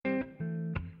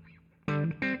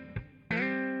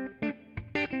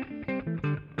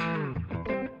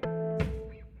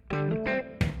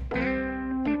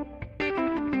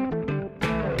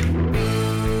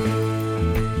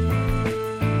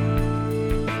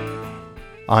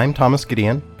I'm Thomas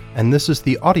Gideon, and this is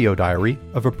the audio diary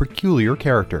of a peculiar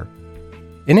character.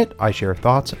 In it, I share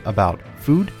thoughts about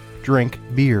food, drink,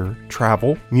 beer,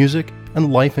 travel, music,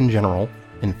 and life in general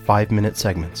in 5-minute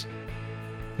segments.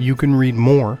 You can read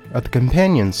more at the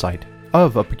companion site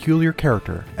of A Peculiar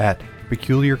Character at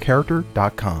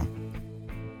peculiarcharacter.com.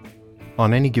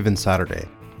 On any given Saturday,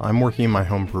 I'm working in my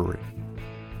home brewery.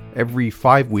 Every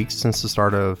 5 weeks since the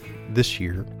start of this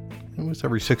year, it was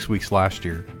every 6 weeks last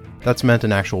year, that's meant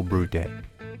an actual brew day.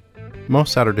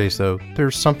 Most Saturdays, though,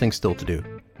 there's something still to do,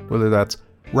 whether that's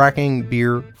racking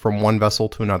beer from one vessel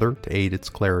to another to aid its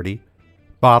clarity,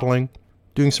 bottling,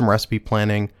 doing some recipe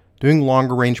planning, doing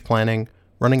longer range planning,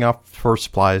 running out for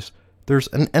supplies. There's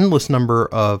an endless number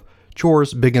of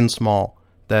chores, big and small,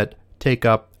 that take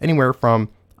up anywhere from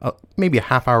maybe a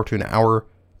half hour to an hour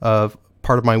of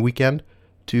part of my weekend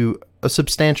to a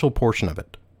substantial portion of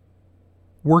it.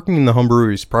 Working in the home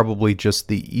brewery is probably just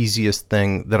the easiest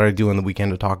thing that I do on the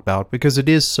weekend to talk about because it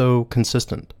is so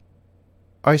consistent.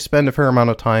 I spend a fair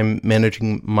amount of time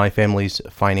managing my family's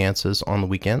finances on the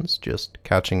weekends, just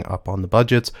catching up on the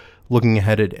budgets, looking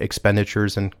ahead at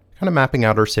expenditures, and kind of mapping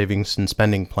out our savings and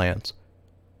spending plans.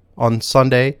 On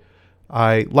Sunday,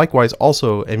 I likewise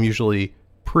also am usually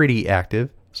pretty active,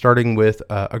 starting with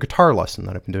a guitar lesson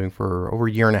that I've been doing for over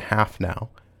a year and a half now.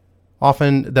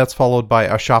 Often that's followed by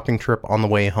a shopping trip on the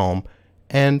way home,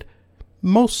 and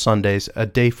most Sundays a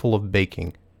day full of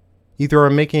baking. Either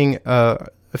I'm making a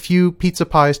few pizza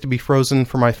pies to be frozen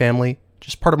for my family,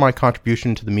 just part of my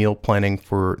contribution to the meal planning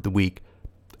for the week.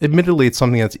 Admittedly, it's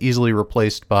something that's easily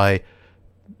replaced by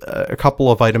a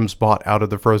couple of items bought out of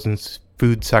the frozen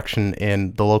food section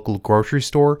in the local grocery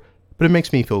store, but it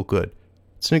makes me feel good.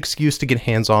 It's an excuse to get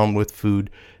hands-on with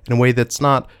food in a way that's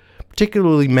not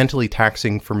particularly mentally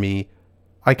taxing for me.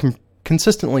 I can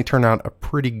consistently turn out a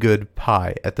pretty good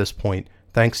pie at this point,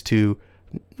 thanks to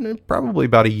probably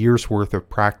about a year's worth of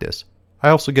practice. I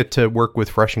also get to work with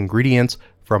fresh ingredients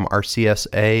from our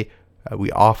CSA.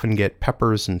 We often get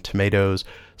peppers and tomatoes,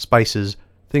 spices,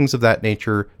 things of that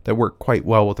nature that work quite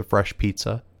well with a fresh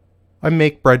pizza. I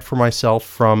make bread for myself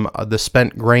from the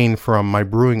spent grain from my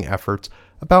brewing efforts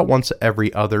about once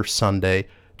every other Sunday,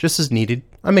 just as needed.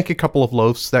 I make a couple of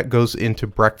loaves that goes into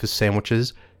breakfast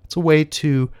sandwiches. It's a way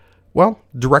to,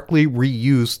 directly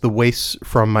reuse the waste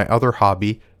from my other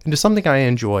hobby into something I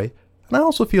enjoy, and I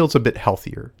also feel it's a bit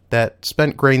healthier. That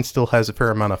spent grain still has a fair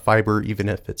amount of fiber, even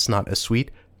if it's not as sweet.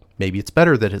 Maybe it's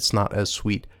better that it's not as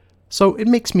sweet. So it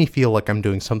makes me feel like I'm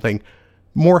doing something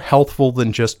more healthful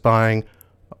than just buying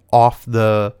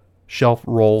off-the-shelf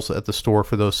rolls at the store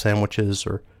for those sandwiches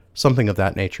or something of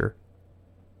that nature.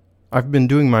 I've been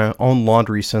doing my own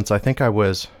laundry since I think I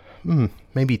was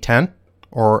maybe 10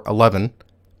 or 11.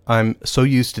 I'm so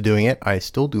used to doing it, I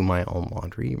still do my own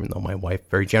laundry, even though my wife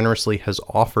very generously has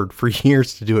offered for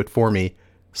years to do it for me.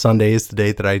 Sunday is the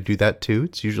day that I do that too.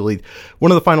 It's usually one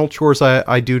of the final chores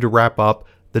I do to wrap up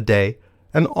the day.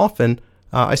 And often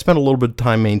I spend a little bit of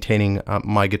time maintaining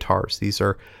my guitars. These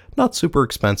are not super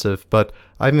expensive, but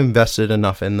I've invested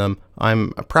enough in them.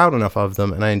 I'm proud enough of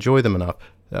them, and I enjoy them enough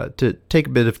to take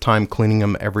a bit of time cleaning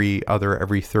them every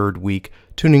third week,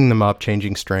 tuning them up,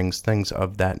 changing strings, things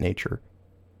of that nature.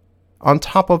 On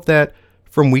top of that,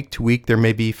 from week to week, there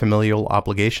may be familial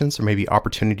obligations. There may be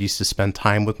opportunities to spend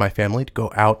time with my family, to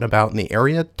go out and about in the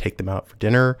area, take them out for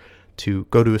dinner, to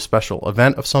go to a special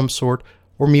event of some sort,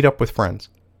 or meet up with friends.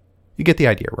 You get the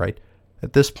idea, right?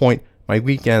 At this point, my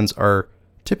weekends are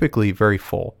typically very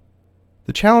full.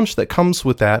 The challenge that comes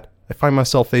with that, I find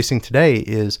myself facing today,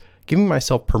 is giving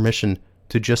myself permission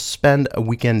to just spend a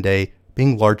weekend day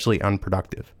being largely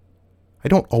unproductive. I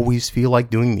don't always feel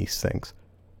like doing these things.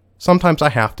 Sometimes I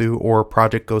have to, or a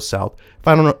project goes south. If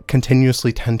I don't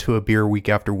continuously tend to a beer week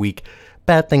after week,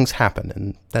 bad things happen,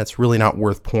 and that's really not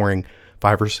worth pouring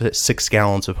 5 or 6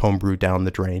 gallons of homebrew down the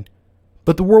drain.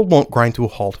 But the world won't grind to a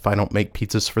halt if I don't make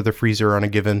pizzas for the freezer on a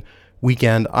given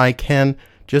weekend. I can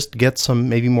just get some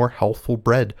maybe more healthful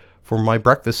bread for my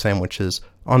breakfast sandwiches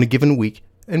on a given week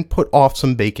and put off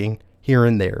some baking here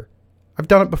and there. I've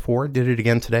done it before, did it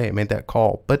again today, I made that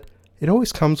call, but it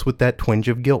always comes with that twinge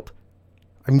of guilt.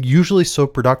 I'm usually so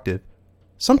productive,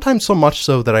 sometimes so much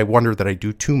so that I wonder that I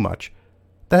do too much,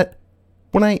 that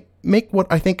when I make what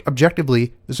I think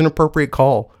objectively is an appropriate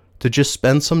call to just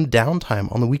spend some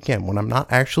downtime on the weekend when I'm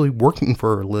not actually working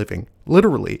for a living,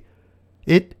 literally,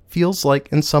 it feels like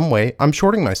in some way I'm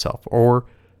shorting myself, or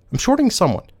I'm shorting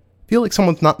someone. I feel like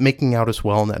someone's not making out as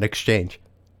well in that exchange.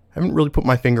 I haven't really put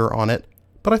my finger on it,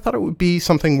 but I thought it would be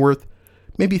something worth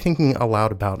maybe thinking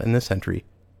aloud about in this entry,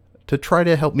 to try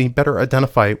to help me better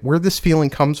identify where this feeling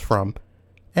comes from,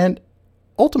 and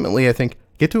ultimately, I think,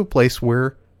 get to a place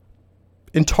where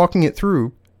in talking it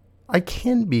through, I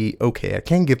can be okay. I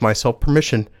can give myself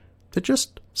permission to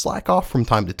just slack off from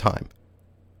time to time.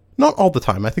 Not all the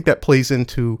time. I think that plays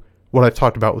into what I've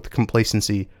talked about with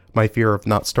complacency, my fear of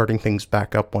not starting things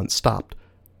back up once stopped.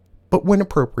 But when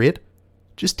appropriate,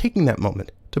 just taking that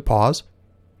moment to pause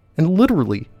and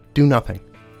literally do nothing.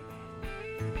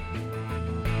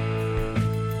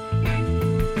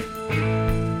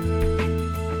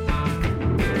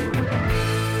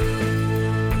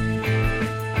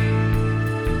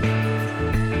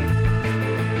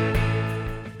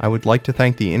 I would like to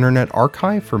thank the Internet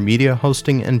Archive for media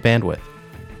hosting and bandwidth.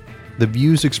 The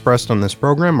views expressed on this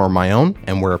program are my own,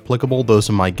 and where applicable, those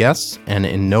of my guests, and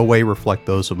in no way reflect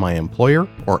those of my employer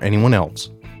or anyone else.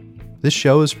 This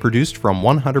show is produced from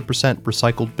 100%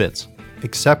 recycled bits.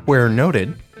 Except where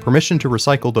noted, permission to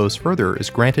recycle those further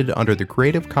is granted under the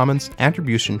Creative Commons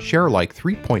Attribution Sharealike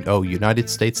 3.0 United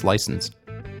States license.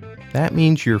 That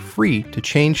means you're free to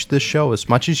change this show as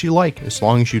much as you like, as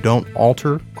long as you don't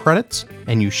alter credits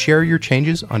and you share your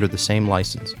changes under the same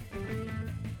license.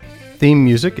 Theme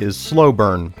music is Slow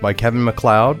Burn by Kevin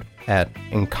MacLeod at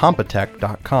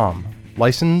Incompetech.com,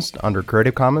 licensed under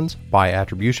Creative Commons by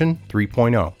Attribution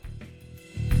 3.0.